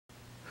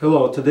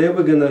Hello, today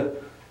we're going to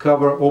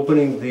cover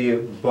opening the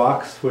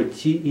box for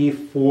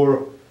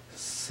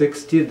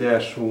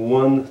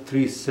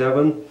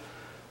TE460-137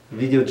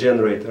 video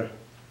generator.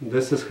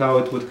 This is how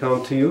it would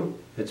come to you.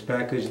 It's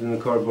packaged in a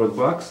cardboard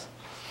box.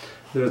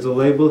 There's a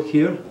label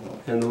here,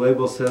 and the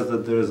label says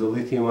that there is a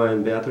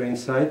lithium-ion battery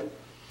inside.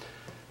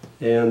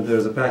 And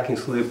there's a packing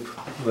slip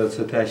that's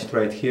attached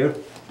right here,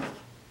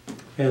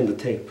 and the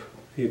tape.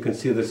 You can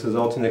see this is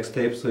Altinex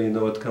tape, so you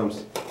know it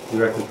comes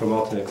directly from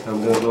Altinex.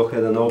 I'm going to go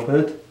ahead and open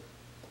it.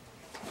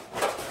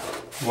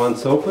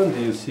 Once opened,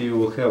 you see you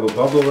will have a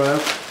bubble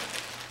wrap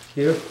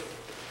here,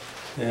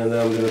 and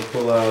I'm going to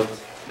pull out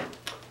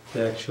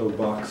the actual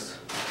box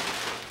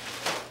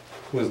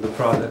with the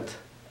product.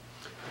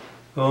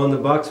 On the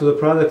box with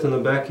the product on the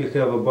back you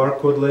have a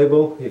barcode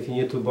label. If you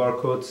need to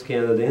barcode,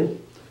 scan it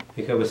in.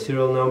 You have a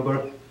serial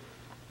number,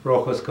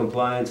 RoHS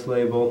compliance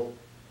label,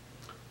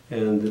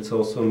 and it's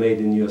also made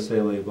in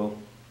USA label,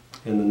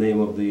 and the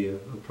name of the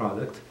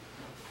product.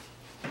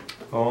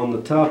 On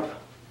the top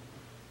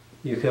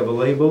you have a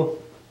label,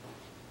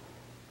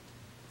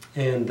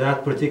 and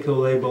that particular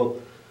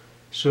label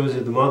shows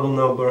you the model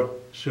number,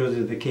 shows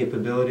you the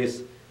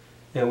capabilities,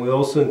 and we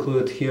also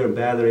include here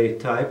battery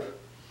type,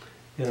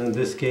 and in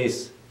this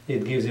case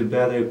it gives you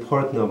battery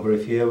part number.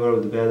 If ever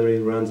the battery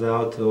runs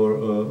out or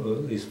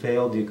is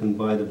failed, you can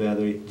buy the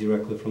battery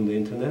directly from the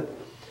internet.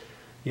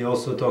 You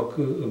also talk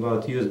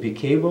about USB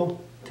cable,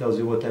 tells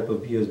you what type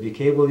of USB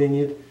cable you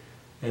need,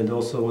 and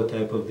also what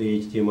type of the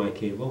HDMI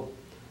cable.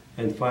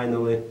 And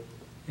finally,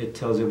 it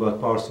tells you about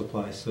power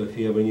supply. So if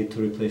you ever need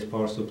to replace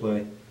power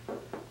supply,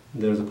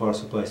 there's a power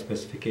supply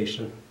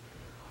specification.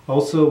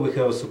 Also, we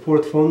have a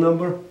support phone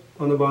number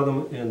on the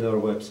bottom and our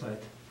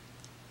website.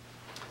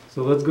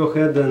 So let's go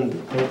ahead and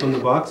open the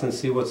box and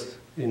see what's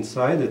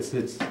inside. It's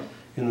in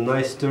a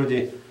nice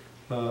sturdy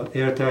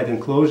airtight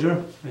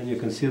enclosure, and you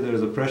can see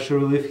there's a pressure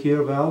relief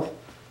here valve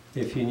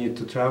if you need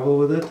to travel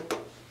with it.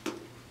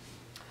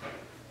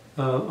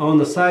 On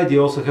the side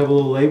you also have a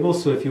little label,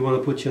 so if you want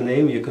to put your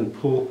name, you can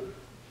pull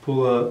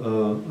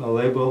a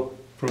label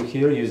from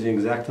here using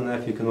X-Acto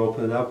knife. You can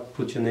open it up,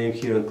 put your name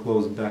here and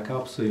close it back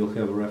up, so you'll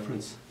have a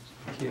reference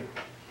here.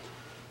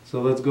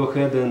 So let's go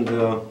ahead and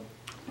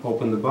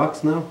open the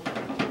box now.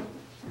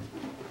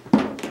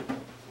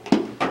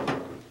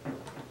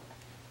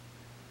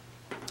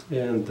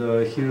 And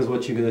here's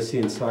what you're going to see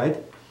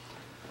inside.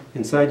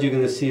 Inside you're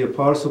going to see a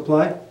power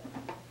supply. It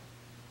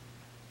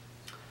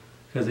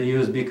has a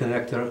USB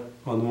connector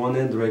on one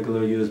end,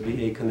 regular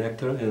USB-A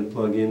connector, and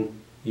plug-in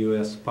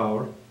US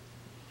power.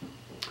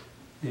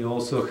 You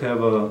also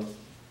have a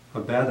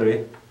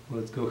battery.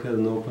 Let's go ahead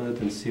and open it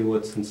and see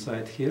what's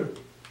inside here.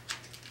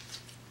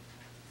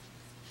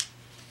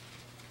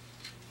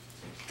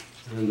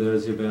 And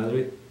there's your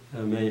battery,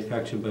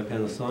 manufactured by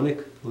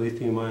Panasonic,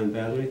 lithium-ion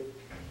battery.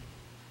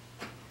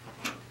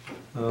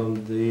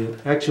 The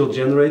actual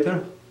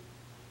generator,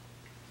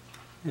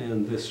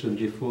 and this should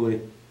be fully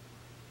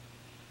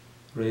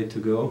ready to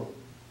go.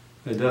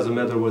 It doesn't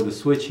matter where the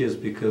switch is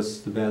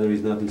because the battery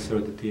is not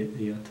inserted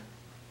yet.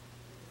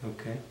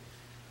 Okay.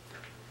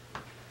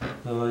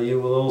 You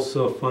will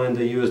also find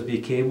a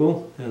USB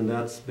cable, and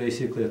that's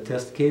basically a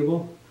test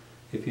cable.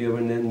 If you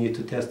ever need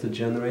to test the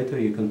generator,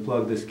 you can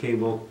plug this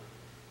cable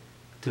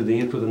to the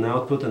input and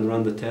output and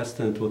run the test,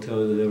 and it will tell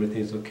you that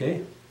everything is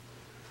okay.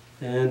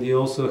 And you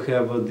also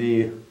have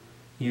the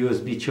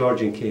USB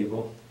charging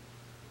cable.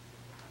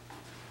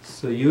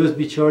 So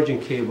USB charging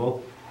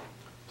cable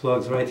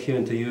plugs right here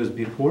into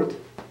USB port,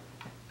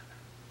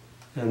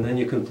 and then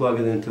you can plug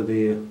it into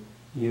the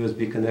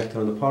USB connector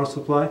on the power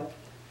supply,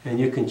 and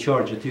you can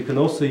charge it. You can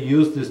also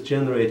use this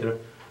generator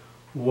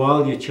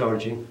while you're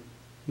charging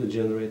the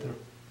generator.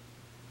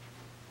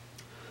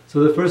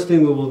 So the first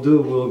thing we will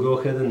do, we'll go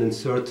ahead and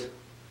insert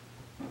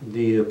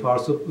the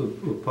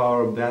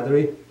power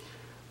battery.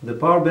 The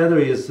power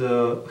battery is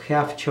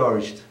half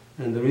charged,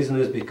 and the reason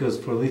is because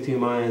for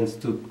lithium ions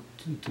to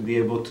be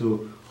able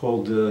to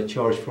hold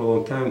charge for a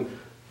long time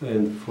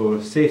and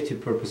for safety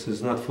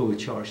purposes, not fully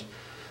charged.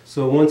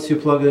 So once you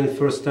plug it in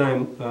first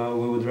time,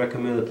 we would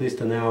recommend at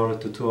least an hour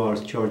to 2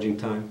 hours charging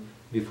time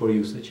before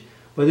usage.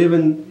 But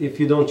even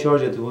if you don't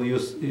charge it,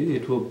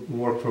 it will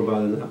work for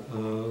about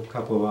a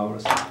couple of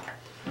hours.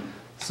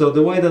 So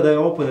the way that I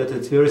open it,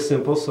 it's very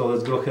simple. So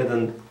let's go ahead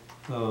and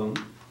come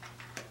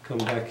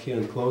back here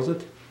and close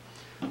it.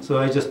 So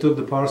I just took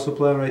the power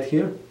supply right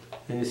here,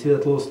 and you see that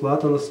little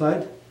slot on the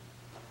side,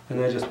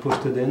 and I just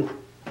pushed it in,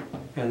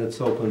 and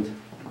it's opened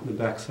the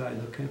back side.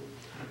 Okay.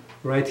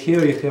 Right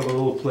here you have a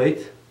little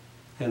plate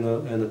and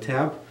a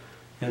tab,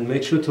 and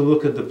make sure to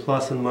look at the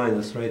plus and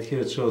minus. Right here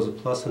it shows a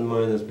plus and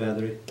minus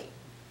battery.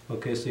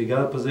 Okay, so you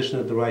got to position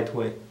it the right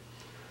way.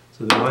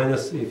 So the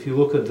minus, if you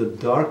look at the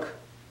dark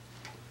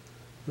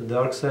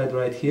side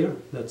right here,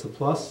 that's a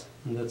plus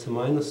and that's a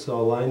minus, so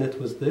align it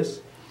with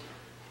this.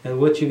 And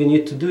what you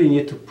need to do, you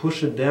need to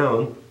push it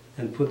down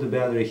and put the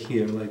battery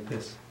here like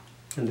this,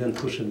 and then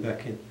push it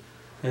back in.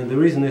 And the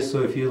reason is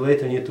so if you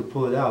later need to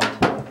pull it out,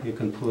 you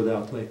can pull it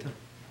out later.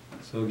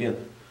 So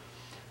again,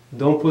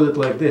 Don't put it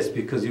like this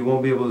because you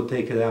won't be able to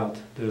take it out.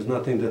 There's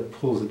nothing that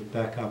pulls it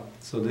back up.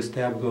 So this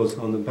tab goes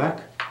on the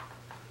back,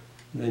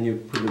 then you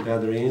put the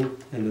battery in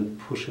and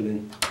then push it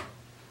in.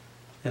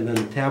 And then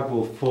the tab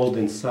will fold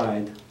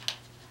inside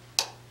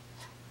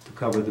to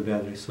cover the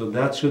battery. So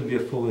that should be a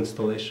full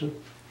installation.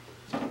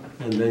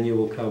 And then you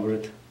will cover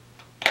it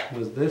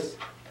with this,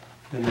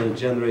 and then the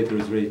generator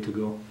is ready to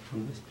go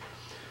from this.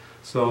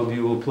 So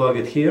you will plug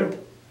it here,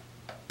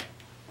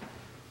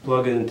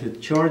 plug it into the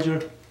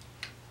charger,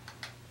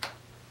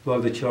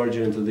 plug the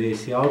charger into the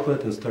AC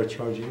outlet and start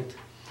charging it.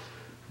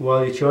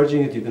 While you're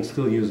charging it, you can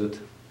still use it.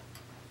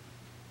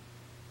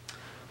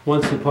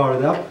 Once you power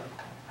it up,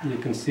 you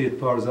can see it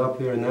powers up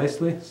very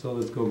nicely. So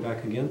let's go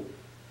back again.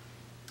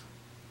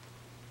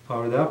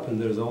 Power it up, and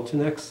there's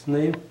Altinex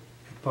name.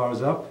 It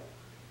powers up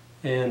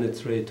and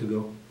it's ready to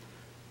go.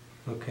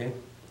 Okay.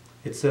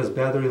 It says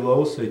battery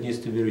low, so it needs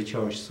to be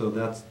recharged. So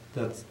that's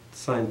the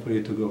sign for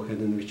you to go ahead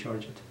and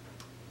recharge it.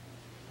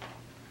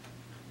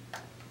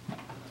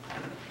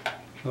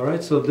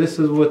 Alright, so this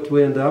is what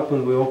we end up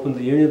when we opened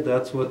the unit.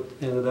 That's what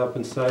ended up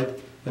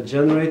inside a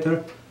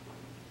generator,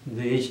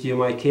 the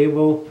HDMI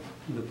cable,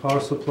 the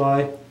power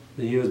supply,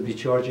 the USB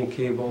charging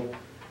cable,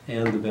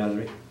 and the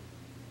battery.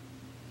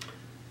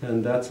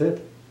 And that's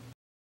it.